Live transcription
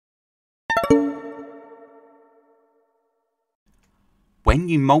when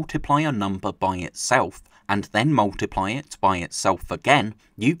you multiply a number by itself and then multiply it by itself again,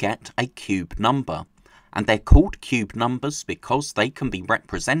 you get a cube number. And they're called cube numbers because they can be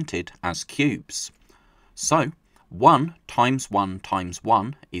represented as cubes. So 1 times 1 times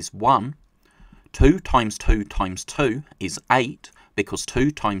 1 is 1. 2 times 2 times 2 is 8, because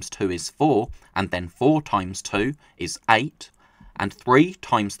 2 times 2 is 4, and then 4 times 2 is 8. And 3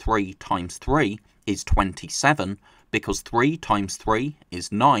 times 3 times 3 is 27, because 3 times 3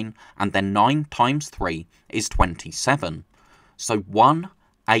 is 9, and then 9 times 3 is 27. So 1,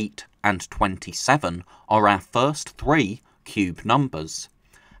 8, and 27 are our first three cube numbers.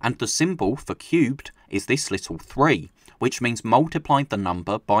 And the symbol for cubed is this little 3, which means multiply the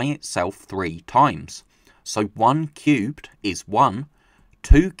number by itself 3 times. So 1 cubed is 1,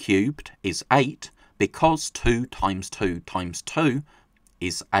 2 cubed is 8, because 2 times 2 times 2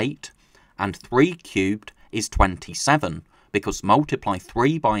 is 8, and 3 cubed is 27, because multiply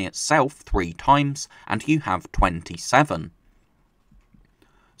 3 by itself 3 times, and you have 27.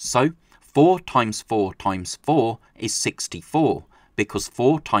 So 4 times 4 times 4 is 64, because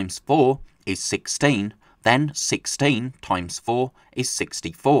 4 times 4 is 16, then 16 times 4 is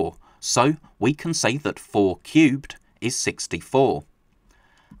 64. So we can say that 4 cubed is 64.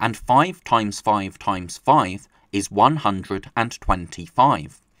 And 5 times 5 times 5 is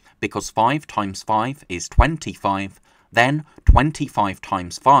 125, because 5 times 5 is 25, then 25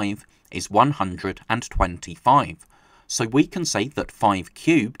 times 5 is 125. So we can say that 5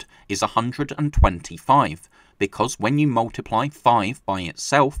 cubed is 125, because when you multiply 5 by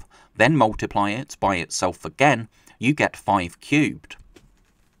itself, then multiply it by itself again, you get 5 cubed.